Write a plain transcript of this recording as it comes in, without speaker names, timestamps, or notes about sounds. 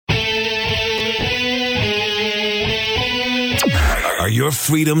your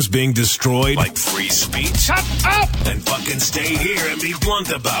freedoms being destroyed? Like free speech? Shut up! Then fucking stay here and be blunt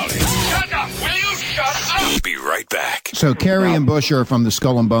about it. Shut up! Will you shut up? Be right back. So Kerry and Bush are from the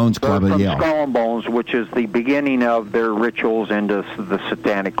Skull and Bones Club at Yale. Skull and Bones, which is the beginning of their rituals into the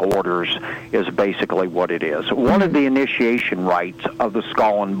satanic orders, is basically what it is. One of the initiation rites of the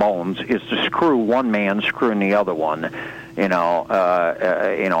Skull and Bones is to screw one man, screwing the other one. Anal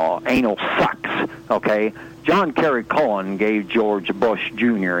sex. Okay. John Kerry Cohen gave George Bush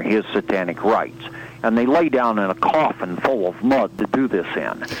Jr. his satanic rites, and they lay down in a coffin full of mud to do this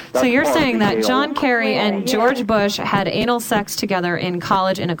in. So you're saying that John Kerry and George Bush had anal sex together in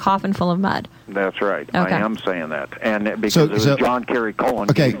college in a coffin full of mud? That's right. Okay. I am saying that, and because it was John Kerry Cohen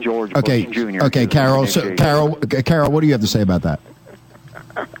gave George Bush Jr. Okay, Carol. So Carol, what do you have to say about that?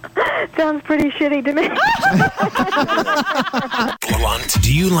 Sounds pretty shitty to me. Blunt?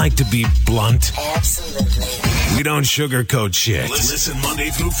 Do you like to be blunt? Absolutely. We don't sugarcoat shit. Listen Monday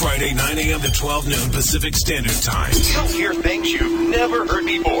through Friday, 9 a.m. to 12 noon Pacific Standard Time. You'll hear things you've never heard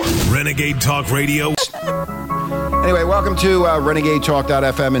before. Renegade Talk Radio. Anyway, welcome to Renegade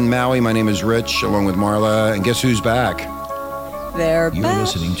Talk.fm in Maui. My name is Rich, along with Marla. And guess who's back? They're You're back.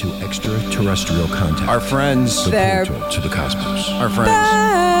 listening to Extraterrestrial Contact. Our friends. They're portal to the cosmos. Our friends.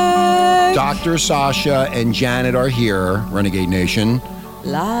 back. Dr. Sasha and Janet are here, Renegade Nation.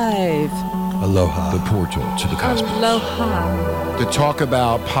 Live. Aloha. The portal to the cosmos. Aloha. To talk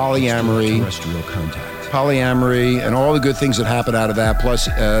about polyamory. Extraterrestrial contact. Polyamory and all the good things that happen out of that, plus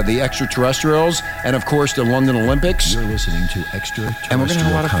the extraterrestrials, and of course the London Olympics. You're listening to Extraterrestrial And we're going to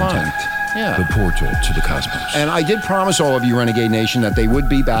have a lot of Contact. fun. Yeah. The portal to the cosmos. And I did promise all of you, Renegade Nation, that they would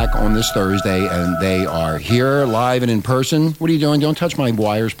be back on this Thursday, and they are here, live and in person. What are you doing? Don't touch my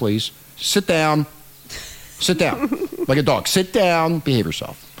wires, please. Sit down. Sit down. Like a dog. Sit down. Behave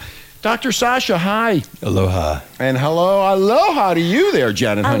yourself. Dr. Sasha, hi. Aloha. And aloha to you there,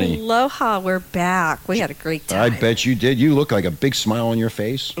 Janet, honey. Aloha, we're back. We had a great time. I bet you did. You look like a big smile on your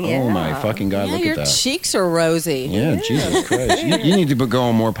face. Yeah. Oh, my fucking God, Yeah, look your at that. cheeks are rosy. Yeah, Jesus Christ. You need to go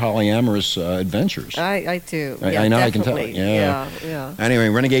on more polyamorous adventures. I do. I know, I can tell. definitely. Yeah. Anyway,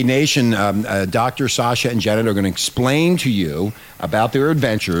 Renegade Nation, Dr. Sasha and Janet are going to explain to you about their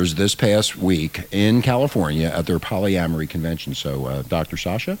adventures this past week in California at their polyamory convention. So, Dr.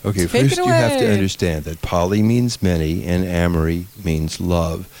 Sasha? Okay, Take first it you have to away. understand that poly means many and amory means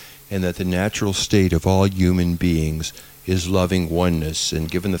love, and that the natural state of all human beings is loving oneness. And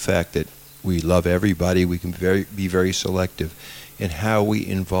given the fact that we love everybody, we can be very selective in how we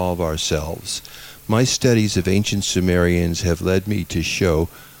involve ourselves. My studies of ancient Sumerians have led me to show,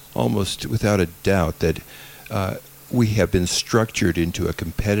 almost without a doubt, that we have been structured into a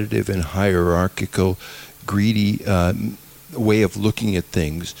competitive and hierarchical, greedy way of looking at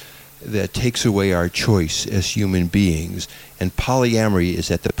things that takes away our choice as human beings. And polyamory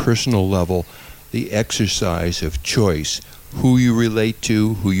is at the personal level the exercise of choice. Who you relate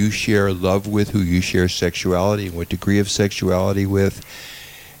to, who you share love with, who you share sexuality and what degree of sexuality with,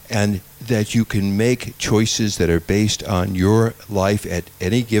 and that you can make choices that are based on your life at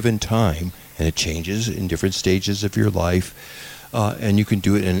any given time, and it changes in different stages of your life, and you can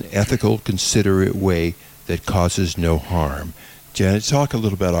do it in an ethical, considerate way that causes no harm. Janet, talk a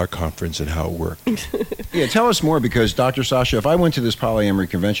little about our conference and how it worked. Yeah, tell us more, because, Dr. Sasha, if I went to this polyamory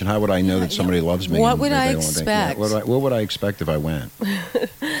convention, how would I know that somebody loves me? What and would they I don't think- expect? What would I expect if I went?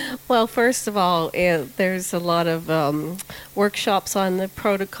 Well, first of all, there's a lot of workshops on the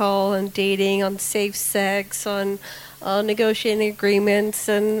protocol and dating, on safe sex, on negotiating agreements,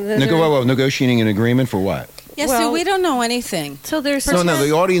 and Negotiating an agreement for what? Yeah, Well- so we don't know anything. so there's No,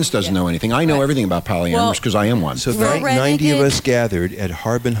 the audience doesn't know anything. I know everything about polyamorous Well- because I am one. So Right. 90 of Renegade. us gathered at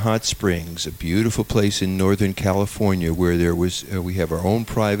Harbin Hot Springs, a beautiful place in Northern California where there was we have our own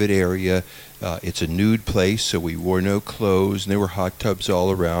private area. It's a nude place, so we wore no clothes, and there were hot tubs all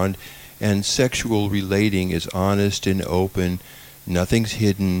around. And sexual relating is honest and open. Nothing's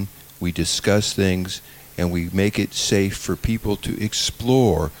hidden. We discuss things, and we make it safe for people to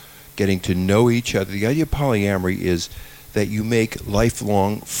explore, getting to know each other. The idea of polyamory is that you make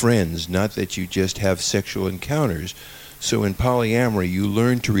lifelong friends, not that you just have sexual encounters. So in polyamory, you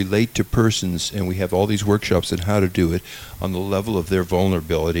learn to relate to persons, and we have all these workshops on how to do it on the level of their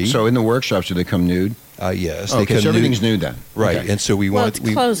vulnerability. So in the workshops, do they come nude? Yes. Okay, come so everything's nude. nude then. Right, Okay. and so we Well, want it's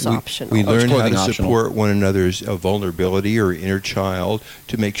clothes optional. we Oh, it's learn how clothing to optional. support one another's vulnerability or inner child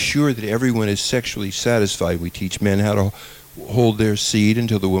to make sure that everyone is sexually satisfied. We teach men how to hold their seed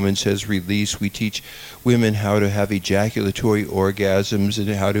until the woman says release. We teach women how to have ejaculatory orgasms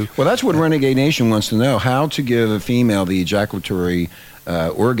and how to... Well, that's what Renegade Nation wants to know, how to give a female the ejaculatory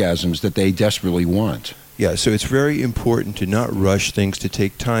orgasms that they desperately want. Yeah, so it's very important to not rush things, to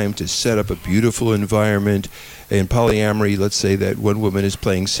take time to set up a beautiful environment. In polyamory, let's say that one woman is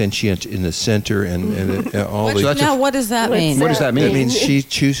playing sentient in the center, and all the... Now, what does that mean? What does that mean? That means she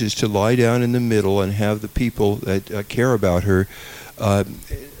chooses to lie down in the middle and have the people that care about her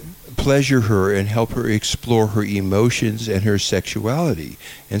pleasure her and help her explore her emotions and her sexuality.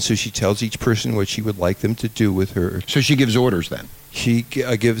 And so she tells each person what she would like them to do with her. So she gives orders then? She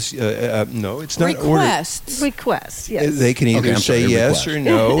gives no, it's not requests. Requests, yes. They can either Okay, I'm say sorry, yes or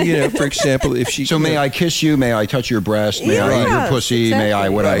no. You know, for example, if she So may I kiss you? May I touch your breast? May I eat your Yes, pussy? May I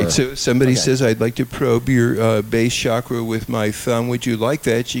exactly. whatever? Right. So somebody Okay. says, "I'd like to probe your base chakra with my thumb. Would you like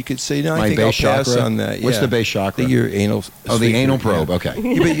that?" She could say, "No, I My think I'll base pass chakra? on that." What's Yeah. the base chakra? Your anal. Oh, the anal sphincter, probe. yeah.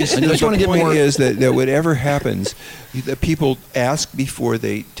 Okay. Yeah, but you see, I just the want to get point more. is that whatever happens, the people ask before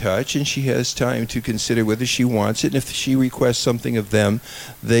they touch, and she has time to consider whether she wants it. And if she requests something of them,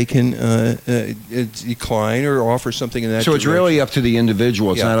 they can decline or offer something in that. So it's direction. really up to the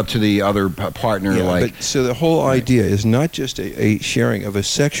individual. It's Yeah. not up to the other partner. Yeah, like but so the whole idea is not just a sharing of a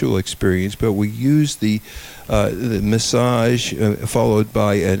sexual experience, but we use the massage followed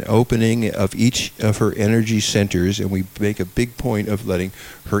by an opening of each of her energy centers, and we make a big point of letting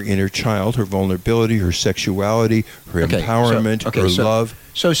her inner child, her vulnerability, her sexuality, her Okay, empowerment, so her love.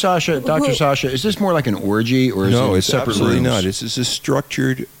 So Sasha, Dr. Sasha, is this more like an orgy or is No, it it's separate absolutely rooms? not. It's a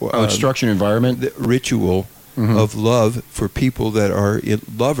structured, It's structured environment. the ritual of love for people that are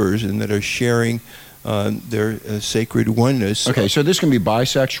lovers and that are sharing their sacred oneness. Okay, so this can be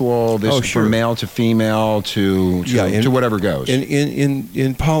bisexual. This Oh, sure. from male to female to whatever goes.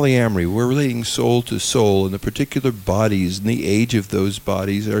 In polyamory, we're relating soul to soul, and the particular bodies and the age of those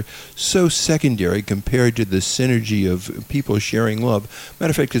bodies are so secondary compared to the synergy of people sharing love. Matter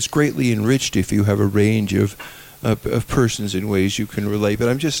of fact, it's greatly enriched if you have a range of persons in ways you can relate. But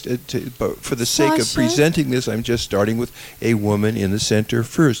I'm just, but for the sake of Sasha? presenting this, I'm just starting with a woman in the center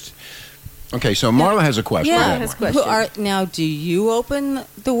first. Okay, so Marla has a question. Yeah. has a question. Now, do you open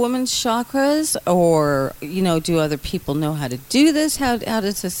the woman's chakras, or do other people know how to do this? How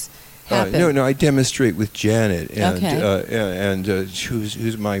does this happen? No, I demonstrate with Janet, and Okay.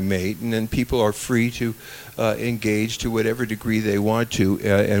 who's my mate, and then people are free to engage to whatever degree they want to,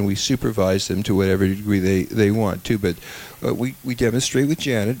 and we supervise them to whatever degree they want to. But we demonstrate with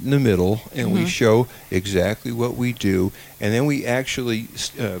Janet in the middle, and we show exactly what we do, and then we actually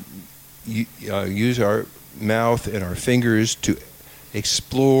use our mouth and our fingers to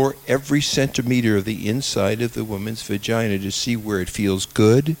explore every centimeter of the inside of the woman's vagina to see where it feels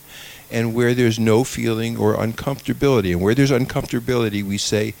good and where there's no feeling or uncomfortability. And where there's uncomfortability, we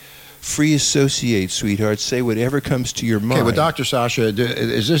say, free associate, sweetheart. Say whatever comes to your mind. Okay, well, Dr. Sasha,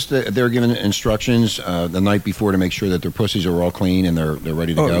 is this they're given instructions the night before to make sure that their pussies are all clean and they're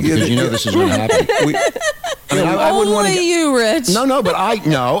ready to go? yeah, Because this is going to happen. I wouldn't want to Only you, Rich. No, but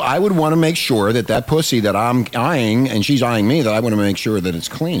I would want to make sure that pussy that I'm eyeing and she's eyeing me, that I want to make sure that it's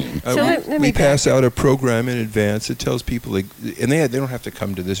clean. So let me we back pass out a program in advance that tells people, and they don't have to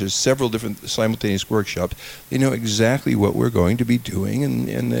come to this. There's several different simultaneous workshops. They know exactly what we're going to be doing, and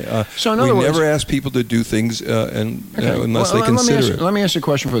So in we other words- never ask people to do things unless Well, they consider it. Let me ask you a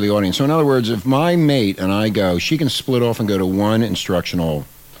question for the audience. So in other words, if my mate and I go, she can split off and go to one instructional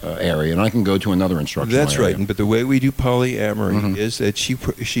area, and I can go to another instructional That's area. right. But the way we do polyamory is that she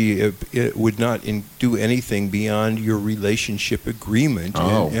would not do anything beyond your relationship agreement.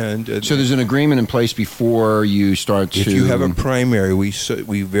 Oh. And So there's an agreement in place before you start to... if you have a primary, we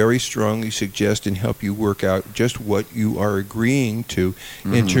very strongly suggest and help you work out just what you are agreeing to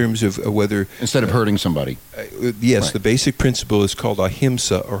in terms of whether... Instead of hurting somebody. Yes, Right. the basic principle is called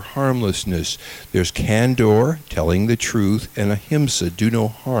ahimsa, or harmlessness. There's candor, telling the truth, and ahimsa, do no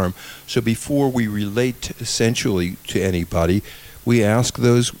harm. So before we relate essentially to anybody, we ask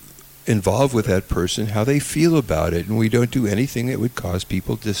those involved with that person how they feel about it, and we don't do anything that would cause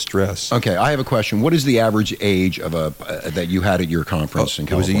people distress. Okay, I have a question. What is the average age of that you had at your conference in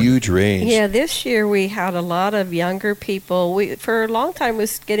It was a California? huge range. Yeah, this year we had a lot of younger people. We for a long time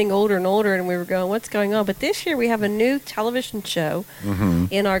was getting older and older, and we were going, "What's going on?" But this year we have a new television show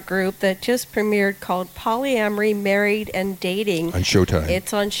in our group that just premiered called "Polyamory, Married, and Dating." On Showtime.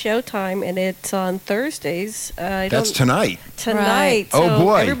 It's on Showtime, and it's on Thursdays. That's tonight. Tonight. Oh, So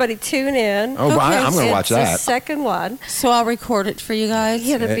boy. Everybody tune in. Oh, I'm going to watch It's the that. second one. So I'll record it for you guys.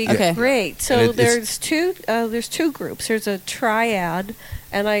 Yeah, that'd be Okay. great. So And it's- there's two groups. There's a triad,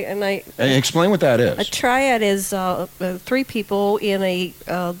 and I Hey, explain what that a is. triad is three people in a.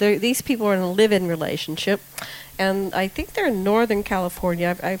 These people are in a live-in relationship, and I think they're in Northern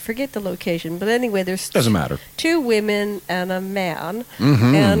California. I forget the location, but anyway, there's Doesn't matter. two women and a man.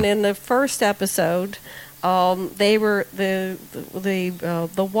 Mhm. And in the first episode, They were the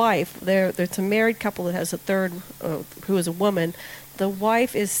wife. There's a married couple that has a third, who is a woman. The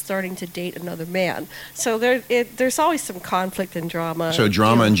wife is starting to date another man. So there's always some conflict and drama. So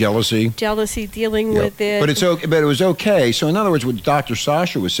drama and jealousy. Jealousy, dealing with it. But it's okay. But it was okay. So in other words, what Dr.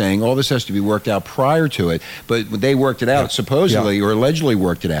 Sasha was saying, all this has to be worked out prior to it. But they worked it out, supposedly or allegedly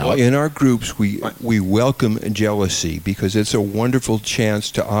worked it out. Well, in our groups, we welcome jealousy because it's a wonderful chance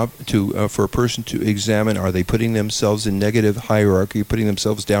for a person to examine: are they putting themselves in negative hierarchy, putting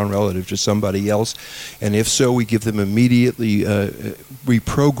themselves down relative to somebody else? And if so, we give them immediately.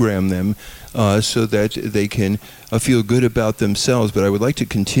 Reprogram them so that they can feel good about themselves. But I would like to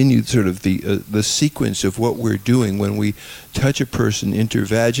continue sort of the sequence of what we're doing when we touch a person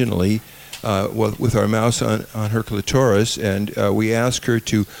intervaginally with our mouse on her clitoris, and we ask her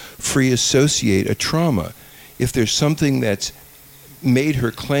to free associate a trauma. If there's something that's made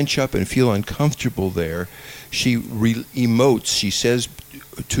her clench up and feel uncomfortable there, she emotes. She says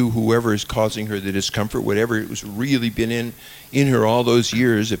to whoever is causing her the discomfort, whatever it was really been in her all those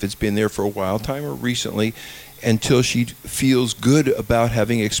years, if it's been there for a while time or recently, until she feels good about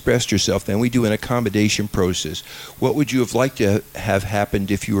having expressed herself. Then we do an accommodation process. What would you have liked to have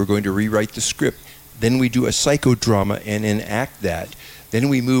happened if you were going to rewrite the script? Then we do a psychodrama and enact that. Then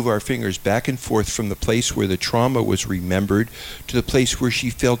we move our fingers back and forth from the place where the trauma was remembered to the place where she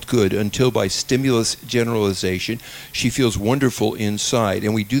felt good, until by stimulus generalization she feels wonderful inside.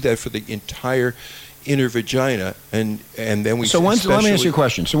 And we do that for the entire inner vagina, and then we. So let me ask you a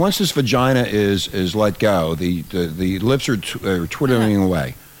question. So once this vagina is let go, the lips are twittering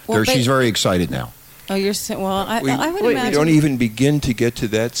away. She's very excited now. Oh, you're saying? Well, I would imagine we don't even begin to get to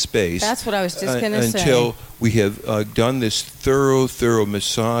that space. That's what I was just going to say. Until we have done this thorough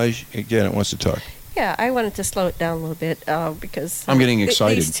massage. Janet wants to talk. Yeah, I wanted to slow it down a little bit because I'm getting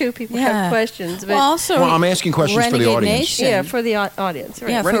excited. These two people have questions. But I'm asking questions for the audience. Nation. Yeah, for the audience.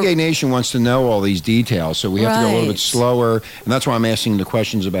 Right. Yeah, Renegade Nation wants to know all these details, so we have to go a little bit slower, and that's why I'm asking the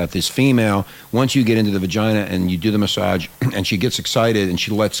questions about this female. Once you get into the vagina and you do the massage, and she gets excited and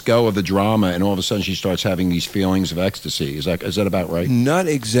she lets go of the drama, and all of a sudden she starts having these feelings of ecstasy. Is that about right? Not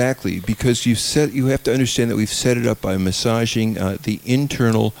exactly, because you have to understand that we've set it up by massaging the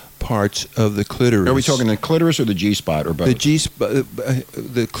internal parts of the clitoris. Are we talking the clitoris or the G-spot or both?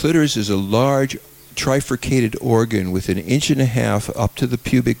 The clitoris is a large trifurcated organ with 1.5 inches up to the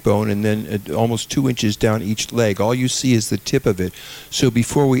pubic bone and then almost 2 inches down each leg. All you see is the tip of it. So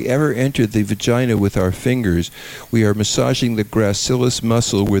before we ever enter the vagina with our fingers, we are massaging the gracilis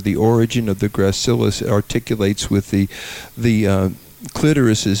muscle, where the origin of the gracilis articulates with the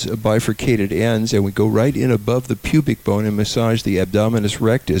clitoris's bifurcated ends, and we go right in above the pubic bone and massage the abdominis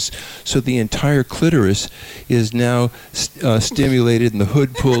rectus. So the entire clitoris is now stimulated, and the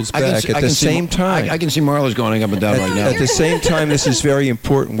hood pulls back. At the same time, I can see Marla's going up and down right now. At the same time, this is very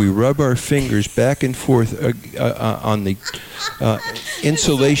important. We rub our fingers back and forth on the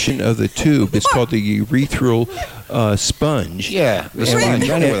insulation of the tube. It's called the urethral sponge. Yeah, the sponge.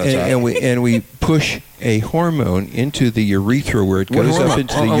 And we push a hormone into the urethra, where it goes up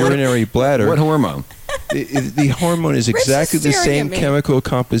into the urinary bladder. What hormone? The hormone is exactly the same chemical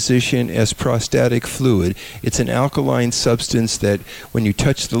composition as prostatic fluid. It's an alkaline substance that, when you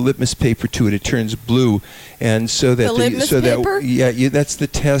touch the litmus paper to it, it turns blue, and so that that's the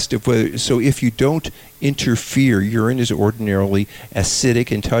test of whether. So if you don't interfere, urine is ordinarily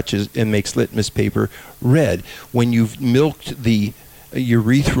acidic and touches and makes litmus paper red. When you've milked the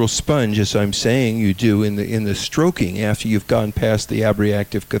urethral sponge, as I'm saying you do in the stroking, after you've gone past the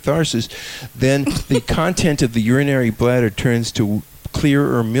abreactive catharsis, then the content of the urinary bladder turns to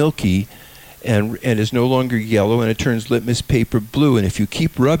clear or milky, and is no longer yellow, and it turns litmus paper blue. And if you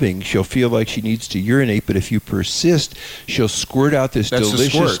keep rubbing, she'll feel like she needs to urinate, but if you persist, she'll squirt out this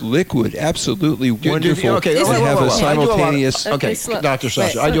delicious liquid. Absolutely wonderful. Have a simultaneous. Okay, Dr.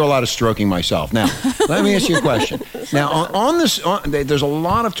 Sasha, I do a lot of stroking myself. Now, let me ask you a question. Now, on this, there's a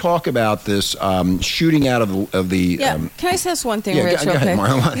lot of talk about this shooting out of the. Can I say one thing, Rich? Go ahead,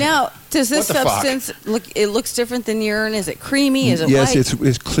 Marla. Now, does this substance look? It looks different than urine. Is it creamy? Is it white? Yes,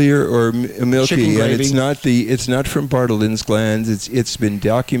 it's clear or milky, and it's not from Bartholin's glands. It's been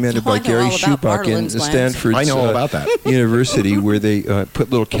documented by Gary Schubach in Stanford University, where they put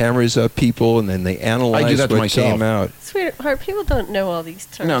little cameras up people, and then they analyze what came out. Sweetheart, people don't know all these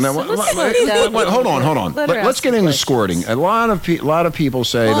terms. Hold on. Let's get into squirting. A lot of people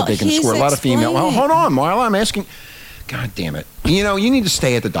say that they can squirt. A lot of female. Hold on, Marla. I'm asking. God damn it. You need to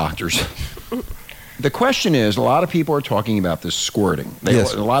stay at the doctor's. The question is, a lot of people are talking about this squirting.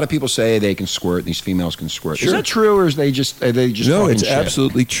 Yes. A lot of people say they can squirt. These females can squirt. Sure. Is that true, or are they just No, talking it's shit?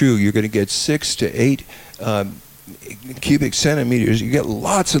 absolutely true. You're going to get 6 to 8 cubic centimeters. You get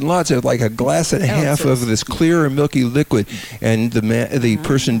lots and lots of, like a glass and a half of this clear and milky liquid, and the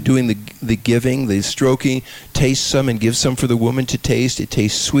person doing the giving, the stroking, tastes some and gives some for the woman to taste. It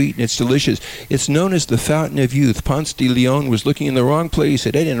tastes sweet and it's delicious. It's known as the fountain of youth. Ponce de Leon was looking in the wrong place.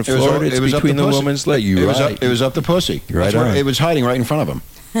 It ain't in Florida. It's between the woman's legs. It was up the pussy. You're right That's where on. it was hiding right in front of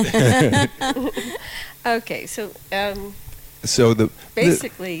him. Okay, so So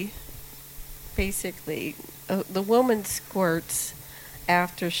basically, the woman squirts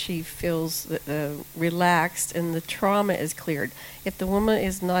after she feels relaxed and the trauma is cleared. If the woman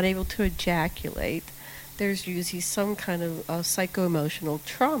is not able to ejaculate, there's usually some kind of psycho-emotional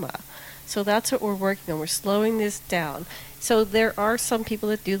trauma. So that's what we're working on. We're slowing this down. So there are some people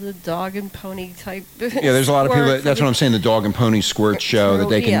that do the dog and pony type. Yeah, there's a lot of people. That's what I'm saying. The dog and pony squirt show that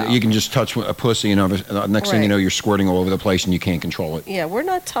they can. Yeah. You can just touch a pussy, and the next thing you know, you're squirting all over the place, and you can't control it. Yeah, we're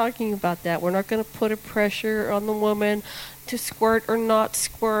not talking about that. We're not going to put a pressure on the woman to squirt or not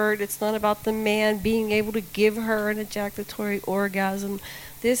squirt. It's not about the man being able to give her an ejaculatory orgasm.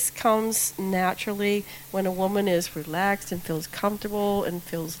 This comes naturally when a woman is relaxed and feels comfortable and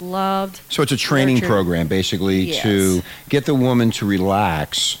feels loved. So it's a training nurtured. program, basically, Yes. to get the woman to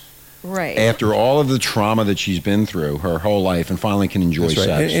relax Right. after all of the trauma that she's been through her whole life, and finally can enjoy That's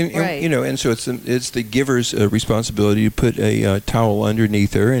right. sex. And, Right. you know, and so it's the giver's responsibility to put a towel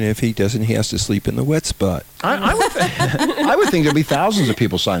underneath her, and if he doesn't, he has to sleep in the wet spot. I would think there'd be thousands of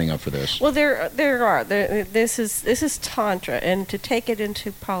people signing up for this. Well, there are. This is tantra, and to take it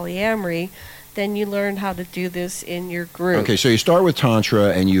into polyamory, then you learn how to do this in your group. Okay, so you start with Tantra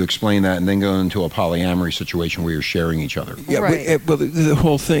and you explain that, and then go into a polyamory situation where you're sharing each other. Yeah, Right. well, the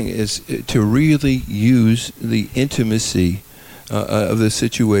whole thing is to really use the intimacy of the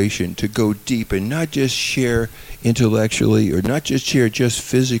situation to go deep and not just share intellectually or not just share just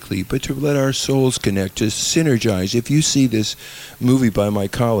physically, but to let our souls connect, to synergize. If you see this movie by my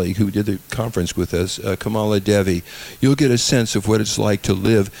colleague who did the conference with us, Kamala Devi, you'll get a sense of what it's like to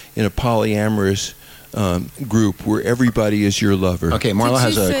live in a polyamorous group where everybody is your lover. Okay, Marla Did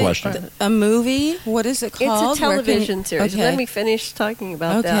has you a say question. A movie? What is it called? It's a television series. Okay. Let me finish talking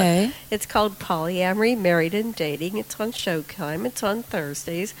about Okay. that. It's called Polyamory, Married and Dating. It's on Showtime. It's on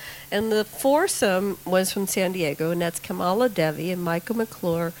Thursdays. And the foursome was from San Diego, and that's Kamala Devi and Michael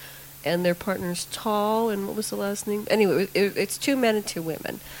McClure, and their partners Tall, and what was the last name? Anyway, it's 2 men and 2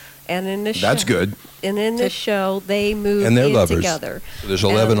 women. And in the That's show, good. And in the show, they move And they're in lovers. together. So there's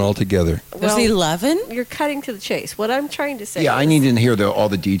 11 And- altogether. There's 11? You're cutting to the chase. What I'm trying to say Yeah, I is- need to hear all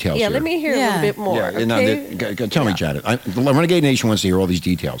the details Yeah, here. let me hear a Yeah. little bit more. Yeah, no, okay? tell me, Janet. The Renegade Nation wants to hear all these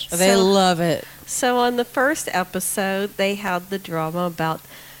details. They So- love it. So on the first episode, they had the drama about,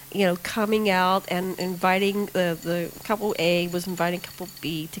 coming out and inviting the couple A was inviting couple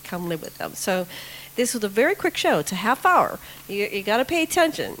B to come live with them. So this was a very quick show. It's a half hour. You got to pay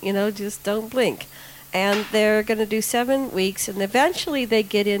attention. Just don't blink. And they're going to do 7 weeks, and eventually they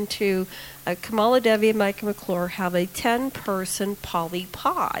get into Kamala Devi and Michael McClure have a 10-person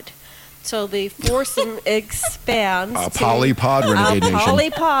polypod. So the foursome expands. A to polypod, Renegade Nation.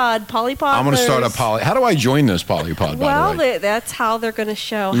 Polypod. I'm going to start a poly. How do I join this polypod, by the way? That's how they're going to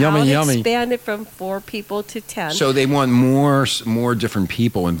show Yummy, how yummy. they expand it from 4 people to 10. So they want more different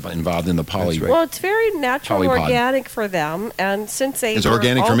people involved in the poly. That's right. Well, it's very natural, Polypod. organic for them, and since they It's were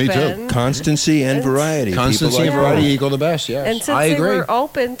organic for me, too. open- Constancy and It's- variety. Constancy People and like variety both. equal the best, yes. And since I they agree. were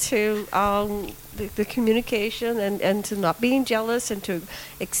open to the communication and to not being jealous and to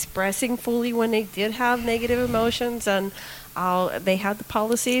expressing fully when they did have negative emotions, and they had the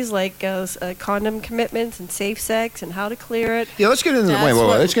policies like condom commitments and safe sex and how to clear it. Yeah, let's get into That's wait.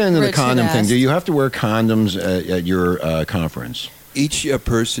 what Let's get into the Rich had condom thing. asked. Do you have to wear condoms at your conference? Each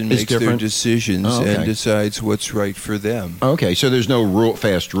person It's makes their different? decisions Oh, okay. and decides what's right for them. Okay, so there's no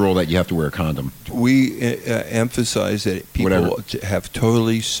fast rule that you have to wear a condom. We emphasize that people Whatever. have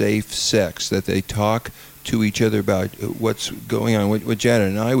totally safe sex, that they talk to each other about what's going on. What Janet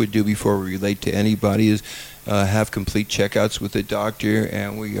and I would do before we relate to anybody is have complete checkouts with the doctor,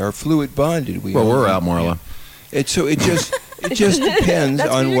 and we are fluid bonded. Well, we're out, Marla. It just depends That's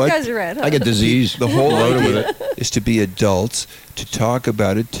on where you what guys are at, huh? I get disease. the whole Loaded with idea is to be adults to talk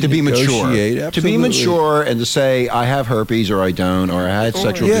about it, to be mature, negotiate. to be Absolutely. mature, and to say I have herpes or I don't, or I had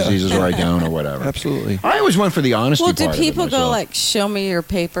sexual Yeah. diseases or I don't, or whatever. Absolutely. I always went for the honesty Well, do part of it people go myself. like, show me your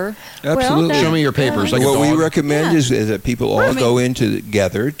paper? Absolutely. Show me your papers, like a what we dog. recommend is that people all I mean- go in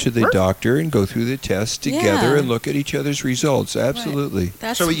together to the doctor and go through the tests together Yeah. and look at each other's results. Absolutely.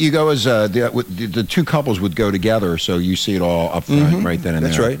 That's So you go as the two couples would go together, so you see it all up front, right then and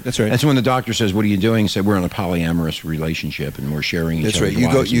That's there. right, that's right. And so when the doctor says, "What are you doing?" Say, "We're in a polyamorous relationship and we're sharing each That's other's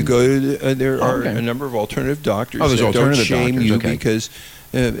right. lives." You go to there Oh, are okay. a number of alternative doctors Oh, there's that don't alternative shame doctors, you okay. because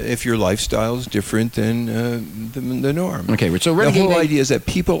if your lifestyle is different than the norm. Okay, so the Renegade whole Nation- idea is that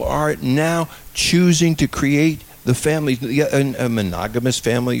people are now choosing to create the family, a monogamous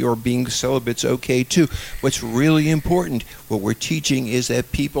family or being celibate's okay too. What's really important, what we're teaching is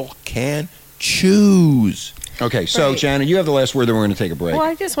that people can choose. Okay, so Right. Janet, you have the last word, then we're going to take a break. Well,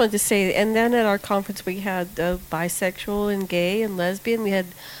 I just wanted to say, and then at our conference we had bisexual and gay and lesbian. We had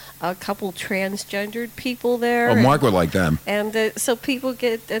a couple transgendered people there. Oh, and- Mark would like them. And so people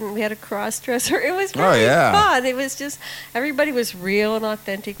and we had a cross dresser. It was Oh, really yeah. fun. It was just, everybody was real and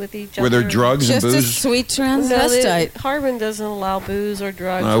authentic with each other. Were there drugs and just a booze? sweet No, transvestite. Harbin doesn't allow booze or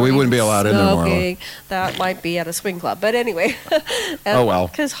drugs. No, or we wouldn't be even allowed in there, Marla. smoking. That might be at a swing club. But anyway. Oh, well.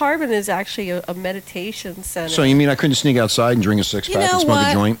 Because Harbin is actually a meditation center. So you mean I couldn't sneak outside and drink a six-pack You know and smoke what?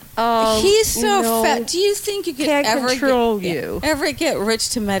 a joint? He's you so know, fat. Do you think you could can't ever control get, you. ever get rich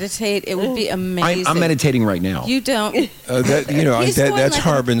to meditate? It would be amazing. I'm meditating right now. You don't. He's going That's like a-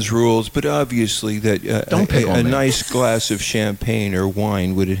 Harbin's rules, but obviously that Don't pick on a me. nice glass of champagne or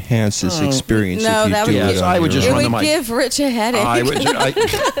wine would enhance this experience. No, if you that do would it give- on I would your just It own. run the would mic. give Rich a headache.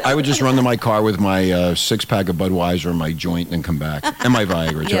 I would just run to my car with my six-pack of Budweiser and my joint and come back. And my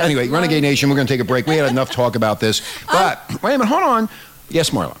Viagra. So Yeah. anyway, Renegade Nation, we're going to take a break. We had enough talk about this. But, wait a minute, hold on.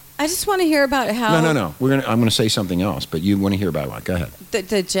 Yes, Marla. I just want to hear about how No. I'm going to say something else, but you want to hear about what? Go ahead.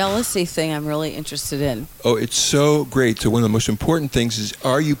 the jealousy thing I'm really interested in. Oh, it's so great. So one of the most important things is,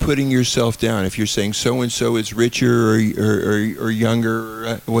 are you putting yourself down? If you're saying so-and-so is richer or younger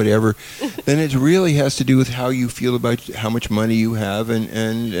or whatever, then it really has to do with how you feel about how much money you have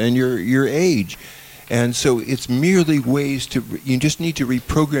and your age. And so it's merely ways you just need to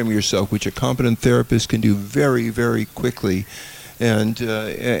reprogram yourself, which a competent therapist can do very, very quickly. And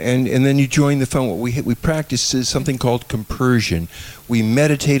then you join the fun. What we practice is something called compersion. We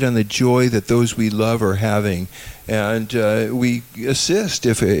meditate on the joy that those we love are having, and we assist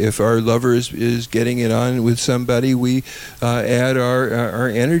if our lover is getting it on with somebody. We add our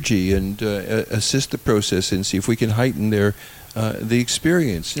energy and assist the process and see if we can heighten the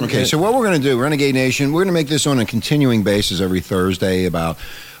experience. Okay, so what we're going to do, Renegade Nation, we're going to make this on a continuing basis every Thursday about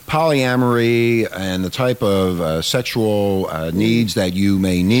polyamory and the type of sexual needs that you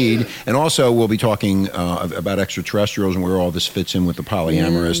may need. And also we'll be talking about extraterrestrials and where all this fits in with the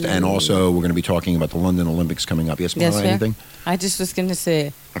polyamorist. And also we're going to be talking about the London Olympics coming up. Yes, Marla, sir. anything? I just was going to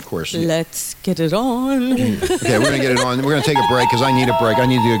say, Of course. let's get it on. Okay, we're going to get it on. We're going to take a break because I need a break. I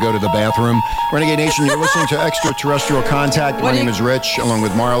need to go to the bathroom. Renegade Nation, you're listening to Extraterrestrial Contact. My name is Rich, along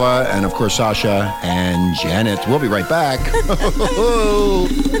with Marla, and of course Sasha and Janet. We'll be right back.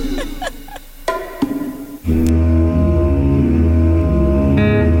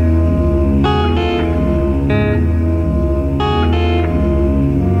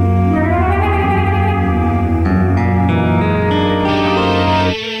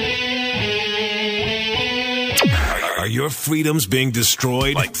 Are your freedoms being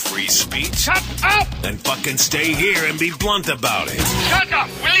destroyed? Like free speech? Shut up! Then fucking stay here and be blunt about it. Shut up!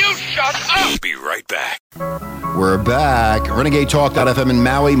 Will you shut up? Be right back. We're back. Renegade Talk.fm in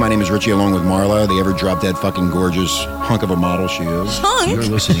Maui. My name is Richie, along with Marla, the ever drop dead fucking gorgeous hunk of a model she is. You're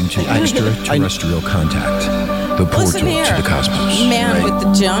listening to Extraterrestrial Contact, the portal Listen here. to the cosmos. Man with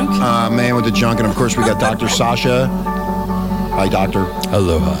the junk. Man with the junk, and of course we got Dr. Sasha. Hi, Doctor.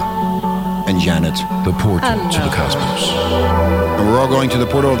 Aloha. And Janet. The portal to the cosmos. And we're all going to the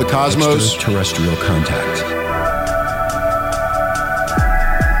portal of the cosmos. Extraterrestrial Contact.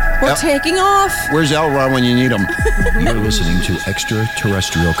 We're taking off. Where's Elron when you need him? You're listening to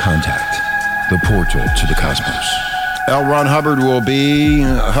Extraterrestrial Contact, the portal to the cosmos. L. Ron Hubbard will be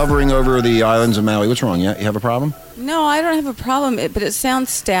hovering over the islands of Maui. What's wrong? You have a problem? No, I don't have a problem, but it sounds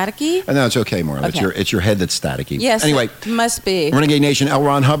staticky. No, it's okay, Marla. Okay. It's your head that's staticky. Yes. Anyway, it must be. Renegade Nation, L.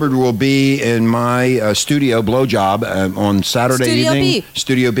 Ron Hubbard will be in my studio blowjob on Saturday Studio evening. B.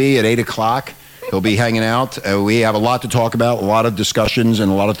 Studio B at 8 o'clock. He'll be hanging out. We have a lot to talk about, a lot of discussions,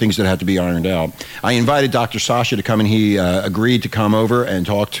 and a lot of things that have to be ironed out. I invited Dr. Sasha to come, and he agreed to come over and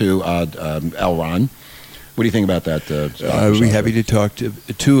talk to L. Ron. What do you think about that? I'd be happy to talk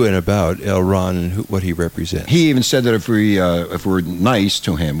to and about L. Ron and what he represents. He even said that if we're nice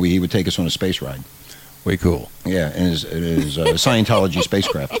to him, he would take us on a space ride. Way cool. Yeah, in his Scientology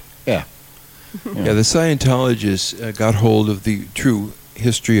spacecraft. Yeah. Yeah, the Scientologists got hold of the true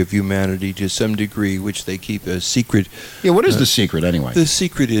history of humanity to some degree, which they keep a secret. Yeah, what is the secret anyway? The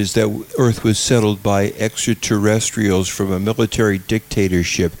secret is that Earth was settled by extraterrestrials from a military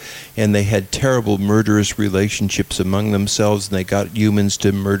dictatorship, and they had terrible murderous relationships among themselves, and they got humans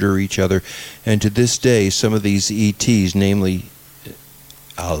to murder each other. And to this day, some of these ETs, namely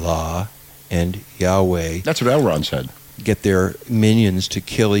Allah and Yahweh, that's what Elron said, get their minions to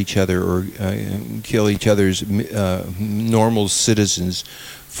kill each other or kill each other's normal citizens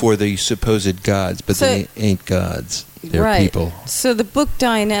for the supposed gods, but they ain't gods. They're people. So the book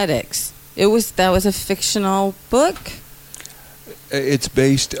Dianetics, that was a fictional book? It's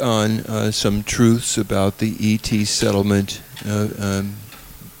based on some truths about the ET settlement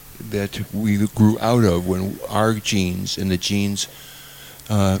that we grew out of when our genes and the genes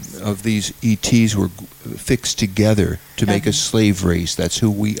of these ETs were fixed together to make a slave race. That's who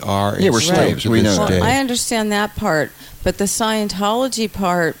we are. Yeah, we're slaves. We know that. I understand that part, but the Scientology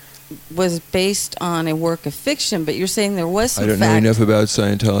part was based on a work of fiction, but you're saying there was some I don't know enough about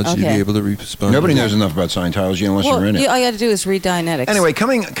Scientology to be able to respond. Nobody knows enough about Scientology unless you're in it. All you have to do is read Dianetics. Anyway,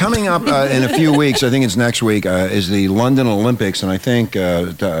 coming up in a few weeks, I think it's next week, is the London Olympics, and I think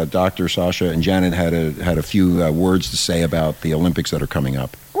Dr. Sasha and Janet had a few words to say about the Olympics that are coming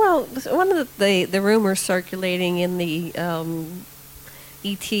up. Well, one of the rumors circulating in the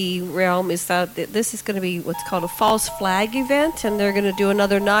ET realm is that this is going to be what's called a false flag event, and they're going to do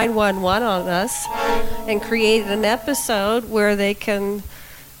another 911 on us and create an episode where they can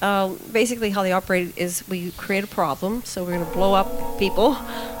basically how they operate is we create a problem, so we're going to blow up people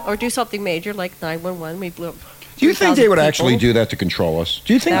or do something major like 911. We blew up. Do you think they would actually do that to control us?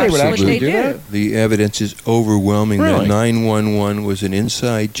 Do you think they would actually do that? The evidence is overwhelming that 911 was an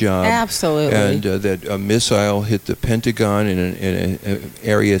inside job. Absolutely. And that a missile hit the Pentagon in an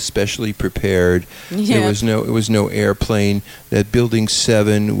area specially prepared. Yeah. It was no airplane. That Building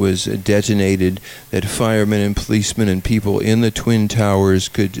 7 was detonated. That firemen and policemen and people in the Twin Towers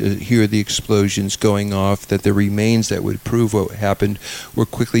could hear the explosions going off. That the remains that would prove what happened were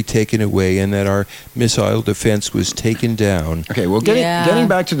quickly taken away, and that our missile defense was taken down. Okay, well, getting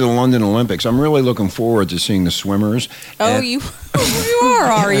back to the London Olympics, I'm really looking forward to seeing the swimmers. Oh, you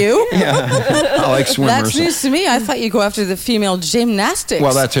are you? Yeah, I like swimmers. That's news to me. I thought you'd go after the female gymnastics.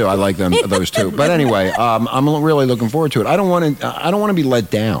 Well, that too. I like those too. But anyway, I'm really looking forward to it. I don't want to be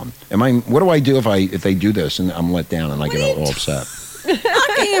let down. What do I do if they do this and I'm let down and I get all upset?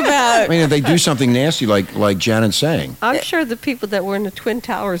 Talking about? I mean, if they do something nasty like Janet's saying. I'm sure the people that were in the Twin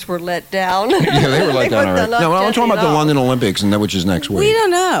Towers were let down. Yeah, they were let down already. No, I'm talking about the London Olympics, which is next week. We don't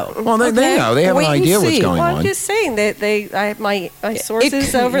know. Well, they know. They have an idea what's going on. I'm just saying that I have my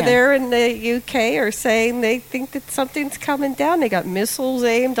sources over there in the UK are saying they think that something's coming down. They got missiles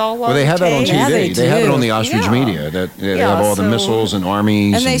aimed all along. Well, they have that on TV. Yeah, they have it on the ostrich media. That they have all the missiles and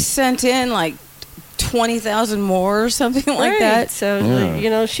armies. And they sent in like 20,000 more or something like that. So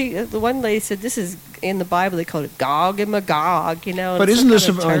the one lady said this is in the Bible. They call it Gog and Magog. But isn't this,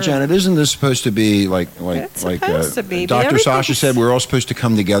 Janet? Isn't this supposed to be like Dr. Sasha said? We're all supposed to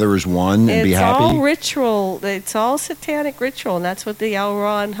come together as one and be happy. It's all ritual. It's all satanic ritual, and that's what the L.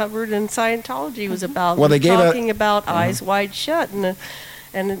 Ron Hubbard and Scientology was about. Well, they gave talking about Eyes Wide Shut,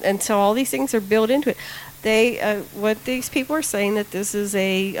 and so all these things are built into it. What these people are saying that this is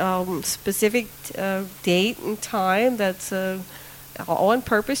a specific date and time that's all on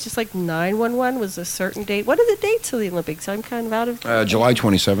purpose, just like 911 was a certain date. What are the dates of the Olympics? I'm kind of out of... July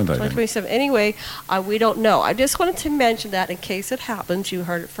 27th, I think. July 27th. Anyway, we don't know. I just wanted to mention that in case it happens. You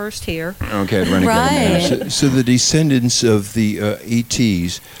heard it first here. Okay, Renegade. So the descendants of the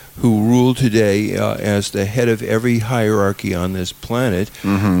ETs who rule today as the head of every hierarchy on this planet,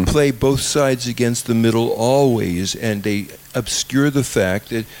 play both sides against the middle always, and they obscure the fact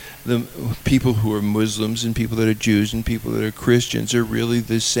that the people who are Muslims and people that are Jews and people that are Christians are really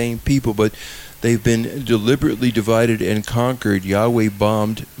the same people, but they've been deliberately divided and conquered. Yahweh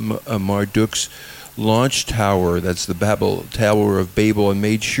bombed Marduk's launch tower, that's the Tower of Babel, and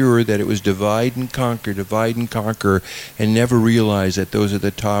made sure that it was divide and conquer, and never realized that those at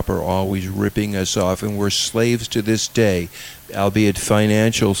the top are always ripping us off, and we're slaves to this day, albeit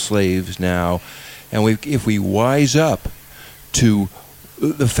financial slaves now. And if we wise up to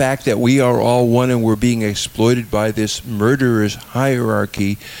the fact that we are all one and we're being exploited by this murderous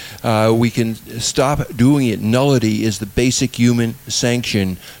hierarchy, we can stop doing it. Nullity is the basic human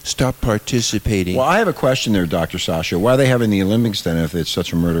sanction. Stop participating. Well, I have a question there, Dr. Sasha. Why are they having the Olympics then if it's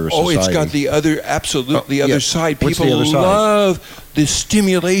such a murderous society? It's got the other, absolutely other side. What's People the other side? love the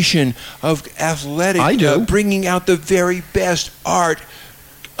stimulation of athletic, I do. Bringing out the very best art,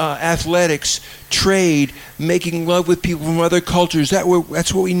 athletics, trade, making love with people from other cultures.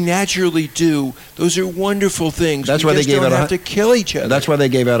 That's what we naturally do. Those are wonderful things. That's we why just they gave don't out have to kill each other. That's why they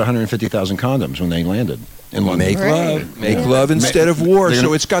gave out 150,000 condoms when they landed in London. Make love instead of war. They're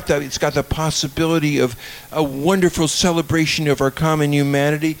So it's got the possibility of a wonderful celebration of our common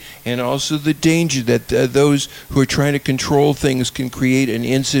humanity, and also the danger that those who are trying to control things can create an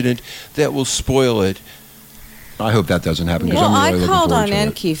incident that will spoil it. I hope that doesn't happen. 'Cause Well, I'm really I called looking on forward to it.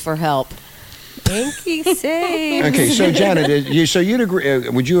 Enki for help. Enki saves. Okay, so Janet, you'd agree?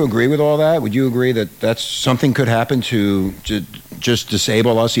 Would you agree with all that? Would you agree that that's something could happen to just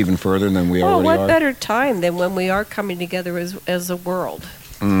disable us even further than we already what are? better time than when we are coming together as a world?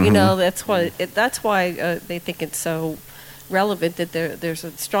 Mhm. You know, that's why they think it's so relevant that there's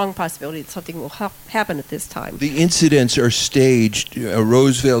a strong possibility that something will happen at this time. The incidents are staged.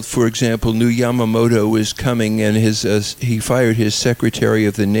 Roosevelt, for example, knew Yamamoto was coming, and he fired his Secretary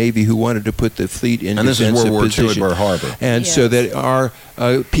of the Navy, who wanted to put the fleet in And this is defensive World War II at position. Pearl Harbor. And so that our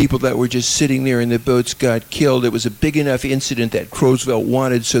people that were just sitting there in the boats got killed. It was a big enough incident that Roosevelt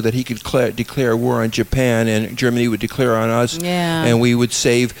wanted so that he could declare war on Japan, and Germany would declare on us, and we would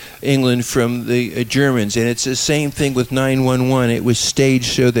save England from the Germans. And it's the same thing with 9/11. It was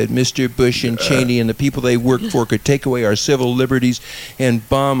staged so that Mr. Bush and Cheney and the people they worked for could take away our civil liberties and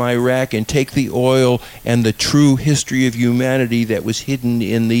bomb Iraq and take the oil and the true history of humanity that was hidden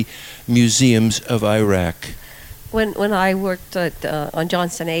in the museums of Iraq. When I worked on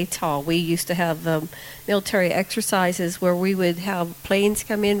Johnson Atoll, we used to have military exercises where we would have planes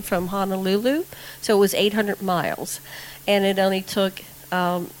come in from Honolulu. So it was 800 miles. And it only took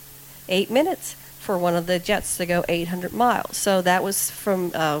 8 minutes for one of the jets to go 800 miles. So that was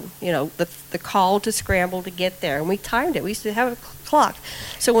from, the call to scramble to get there. And we timed it. We used to have a clock.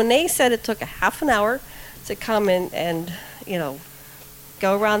 So when they said it took a half an hour to come in and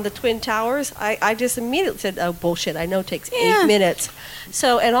go around the Twin Towers, I just immediately said, oh, bullshit, I know it takes 8 minutes.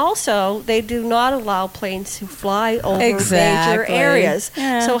 So, and also, they do not allow planes to fly over major areas.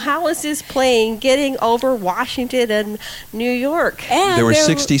 Yeah. So how is this plane getting over Washington and New York? And there were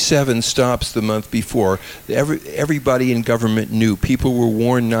 67 stops the month before. Everybody in government knew. People were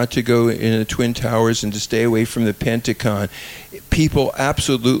warned not to go in the Twin Towers and to stay away from the Pentagon. People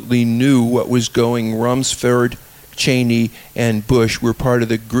absolutely knew what was going. Rumsfeld, Cheney, and Bush were part of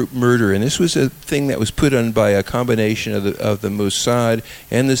the group murder, and this was a thing that was put on by a combination of the Mossad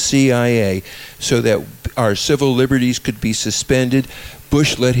and the CIA, so that our civil liberties could be suspended.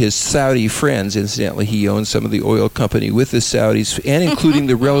 Bush let his Saudi friends, incidentally, he owned some of the oil company with the Saudis, and including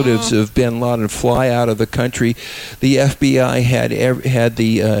the relatives of bin Laden, fly out of the country. The FBI had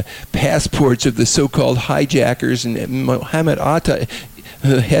the passports of the so-called hijackers, and Mohammed Atta,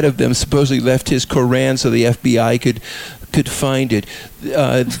 the head of them, supposedly left his Koran so the FBI could find it.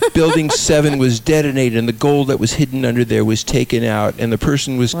 Building 7 was detonated, and the gold that was hidden under there was taken out, and the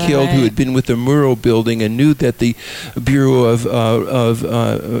person was killed who had been with the Murrow building and knew that the Bureau of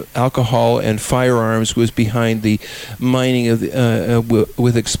Alcohol and Firearms was behind the mining of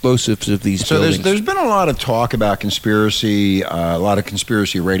with explosives of these buildings. So there's been a lot of talk about conspiracy, a lot of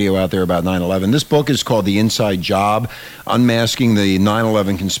conspiracy radio out there about 9/11. This book is called The Inside Job, Unmasking the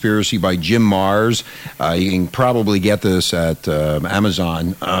 9/11 Conspiracy by Jim Marrs. You can probably get this at Amazon.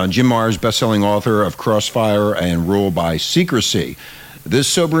 Jim Marrs, best-selling author of Crossfire and Rule by Secrecy. This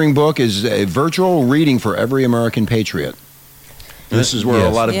sobering book is a virtual reading for every American patriot. This is where a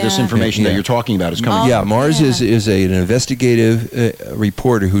lot of disinformation that you're talking about is coming from. Marrs is an investigative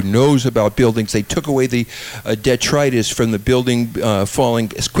reporter who knows about buildings. They took away the detritus from the building falling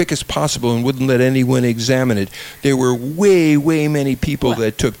as quick as possible and wouldn't let anyone examine it. There were way many people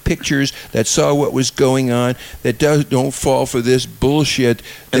that took pictures, that saw what was going on, that don't fall for this bullshit.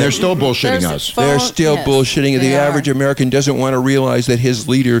 And they're still bullshitting us. They're still bullshitting. The average American doesn't want to realize that his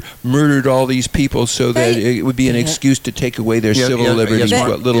leader murdered all these people so that it would be an excuse to take away their civil liberties,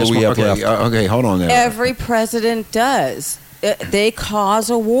 what little we have left. Okay, hold on there. Every president does. They cause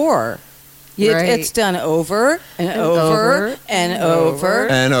a war. It's done over and over and over.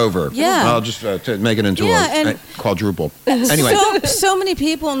 And over. Yeah. I'll just make it into a quadruple. Anyway. So many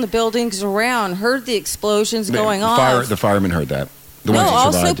people in the buildings around heard the explosions going off. The firemen heard that. The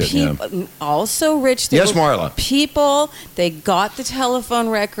ones that survived it, yeah. Also, Rich. Yes, Marla. People, they got the telephone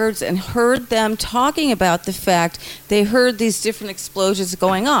records and heard them talking about the fact they heard these different explosions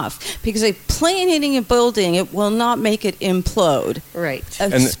going off. Because a plane hitting a building, it will not make it implode. Right.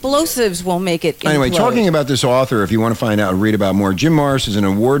 Explosives will make it implode. Anyway, talking about this author, if you want to find out and read about more, Jim Marrs is an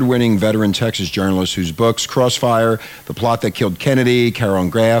award-winning veteran Texas journalist whose books Crossfire, The Plot That Killed Kennedy, Carol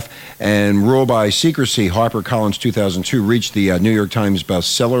and Graf, and Rule by Secrecy, HarperCollins 2002, reached the New York Times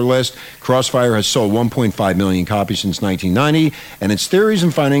bestseller list. Crossfire has sold 1.5 million copies since 1990, and its theories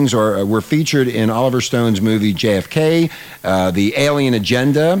and findings were featured in Oliver Stone's movie JFK, The Alien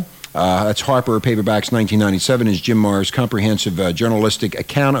Agenda. That's Harper Paperbacks 1997 is Jim Marrs' comprehensive journalistic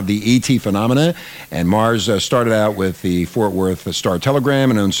account of the ET phenomena. And Marrs started out with the Fort Worth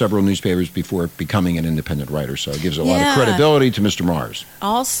Star-Telegram and owned several newspapers before becoming an independent writer. So it gives a lot of credibility to Mr. Marrs.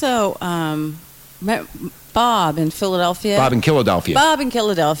 Also, Bob in Philadelphia. Bob in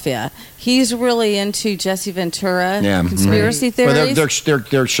Philadelphia. He's really into Jesse Ventura conspiracy theories. Well,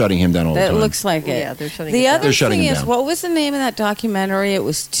 they're shutting him down all the time. That looks like it. Yeah, they're shutting the him other down. thing is, what was the name of that documentary? It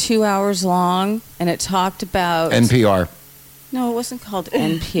was 2 hours long, and it talked about NPR. No, it wasn't called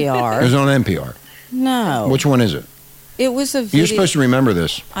NPR. It was on NPR. No. Which one is it? It was a video. You're supposed to remember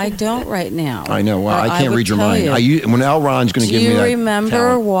this. I don't right now. I know. Well, I can't read your mind. When Al Ron's going to give me that. Do you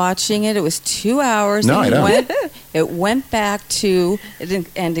remember watching it? It was 2 hours. No, I don't. It went back to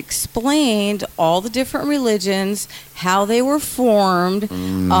and explained all the different religions, how they were formed,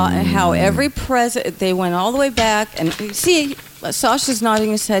 how every president. They went all the way back. And see, Sasha's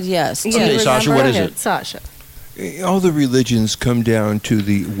nodding his head yes. Okay, Sasha, what is it? Sasha. All the religions come down to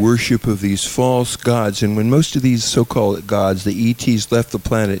the worship of these false gods, and when most of these so-called gods, the ETs, left the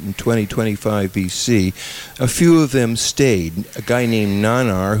planet in 2025 BC, a few of them stayed. A guy named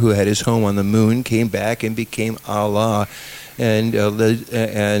Nanar, who had his home on the moon, came back and became Allah, and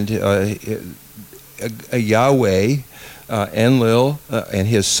Yahweh, Enlil, and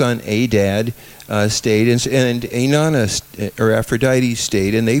his son Adad stayed, and Inanna or Aphrodite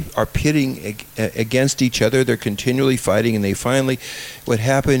stayed, and they are pitting against each other. They're continually fighting, and they finally, what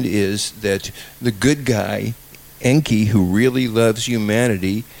happened is that the good guy, Enki, who really loves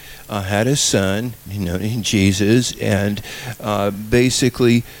humanity, had a son, named Jesus, and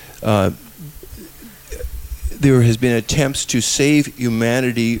basically there has been attempts to save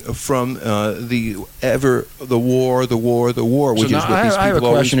humanity from the war, which is what these people I have a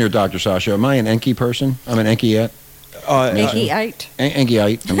question here, Dr. Sasha. Am I an Enki person? I'm an Enkiite. Enkiite.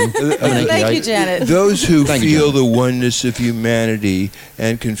 Enkiite. Thank you, Janet. Those who feel the oneness of humanity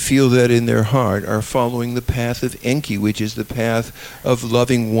and can feel that in their heart are following the path of Enki, which is the path of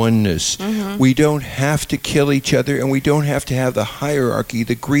loving oneness. Mm-hmm. We don't have to kill each other, and we don't have to have the hierarchy,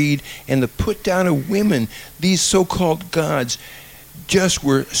 the greed, and the put down of women. These so-called gods just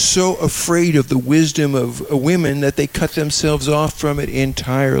were so afraid of the wisdom of women that they cut themselves off from it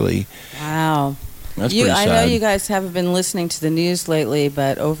entirely. Wow. That's pretty sad. I know you guys haven't been listening to the news lately,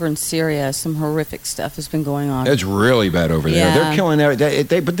 but over in Syria, some horrific stuff has been going on. It's really bad over there. Yeah. They're killing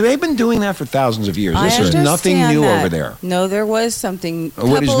but they've been doing that for thousands of years. There's nothing new over there. No, there was something.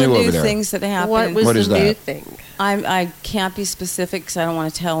 What is new over there? Things that happened. What is the that? new thing? I can't be specific because I don't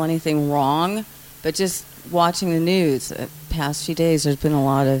want to tell anything wrong, but just watching the news the past few days, there's been a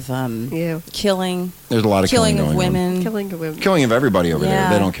lot of killing. There's a lot of killing of women. Killing of everybody over there.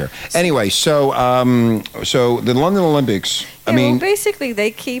 They don't care. Anyway, so the London Olympics, basically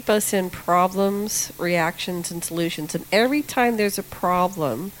they keep us in problems, reactions, and solutions. And every time there's a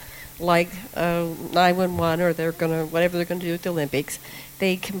problem, like 911 or whatever they're going to do at the Olympics,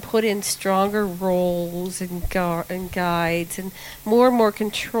 they can put in stronger rules and guides and more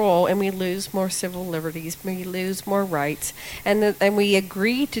control, and we lose more civil liberties, we lose more rights, and we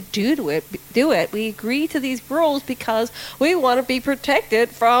agree to do it. We agree to these rules because we want to be protected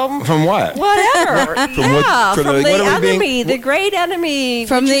from what? Whatever. From the enemy, the great enemy.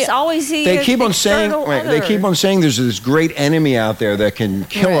 From the always they keep on saying there's this great enemy out there that can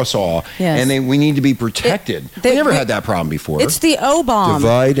kill us all, and we need to be protected. We never had that problem before. It's the O-bomb.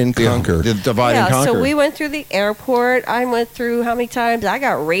 Divide and conquer. Divide and conquer. So we went through the airport. I went through how many times I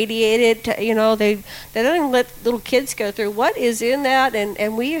got radiated. They don't even let little kids go through. What is in that?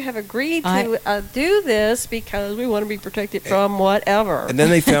 And we have agreed to do this because we want to be protected from whatever. And then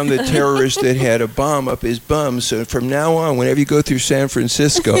they found the terrorist that had a bomb up his bum. So from now on, whenever you go through San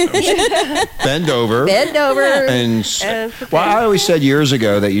Francisco, bend over. And I always said years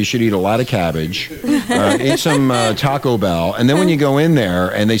ago that you should eat a lot of cabbage, eat some Taco Bell, and then when you go in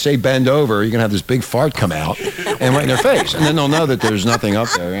there and they say bend over, you're going to have this big fart come out and right in their face. And then they'll know that there's nothing up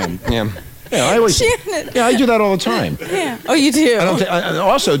there. Yeah, I always. Janet. Yeah, I do that all the time. Yeah. Oh, you do. I don't. And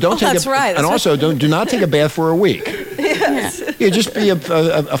also, don't take. That's right. And also, do not take a bath for a week. Yes. Yeah, just be a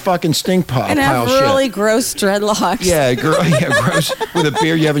fucking stink pile. And have pile of really shit. gross dreadlocks. Yeah, gross with a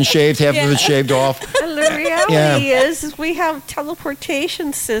beard you haven't shaved, half of it shaved off. And the reality is we have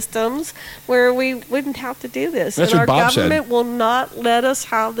teleportation systems where we wouldn't have to do this. That's and what our Bob said. government will not let us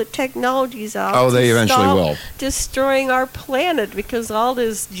have the technologies out. Oh, they to eventually stop will. destroying our planet because all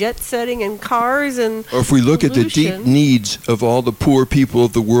this jet setting and cars and Or if we look at the deep pollution. needs of all the poor people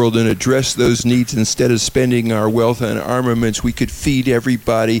of the world and address those needs instead of spending our wealth on armaments, we could feed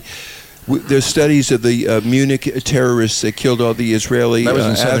everybody. There's studies of the Munich terrorists that killed all the Israeli That was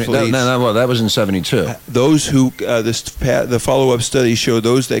in 70, athletes. well, that was in 72. Those who the follow-up studies show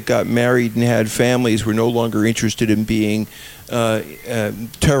those that got married and had families were no longer interested in being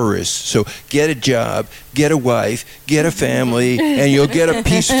terrorists. So get a job, get a wife, get a family, and you'll get a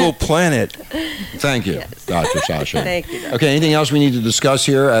peaceful planet. Thank you, Dr. Sasha. Thank you, Dr. Okay, anything else we need to discuss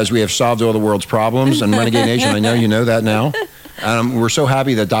here as we have solved all the world's problems? And Renegade Nation, I know you know that now. We're so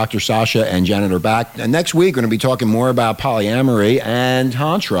happy that Dr. Sasha and Janet are back. And next week, we're going to be talking more about polyamory and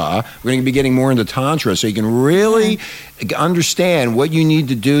Tantra. We're going to be getting more into Tantra so you can really understand what you need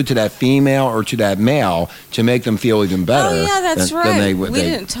to do to that female or to that male to make them feel even better. Oh, yeah, that's than right. they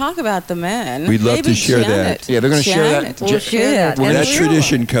Didn't talk about the men. We'd love Maybe to share Janet. that. Yeah, they're going to share that. Janet. We'll share that. And That we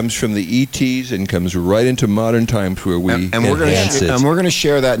tradition comes from the ETs and comes right into modern times where we and we're going enhance it. to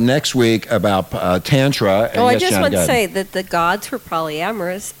share that next week about Tantra. And Oh, I yes, just Janet, want go to ahead. say that the gods were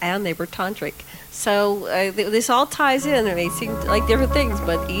polyamorous and they were tantric. So this all ties in. It may seem like different things,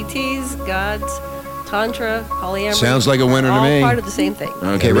 but ETs, gods, Tantra, polyamory. Sounds like a winner to all me. part of the same thing.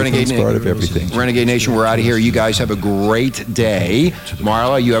 Okay, Renegade Everything's part of everything. Renegade Nation, we're out of here. You guys have a great day.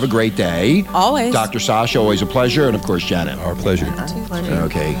 Marla, you have a great day. Always. Dr. Sasha, always a pleasure. And of course, Janet. Our pleasure.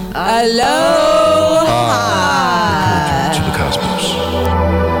 Okay. Aloha. To the cosmos.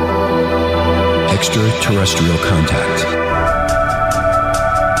 Extraterrestrial contact.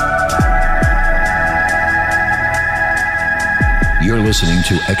 You're listening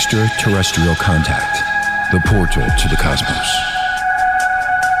to Extraterrestrial Contact, the portal to the cosmos.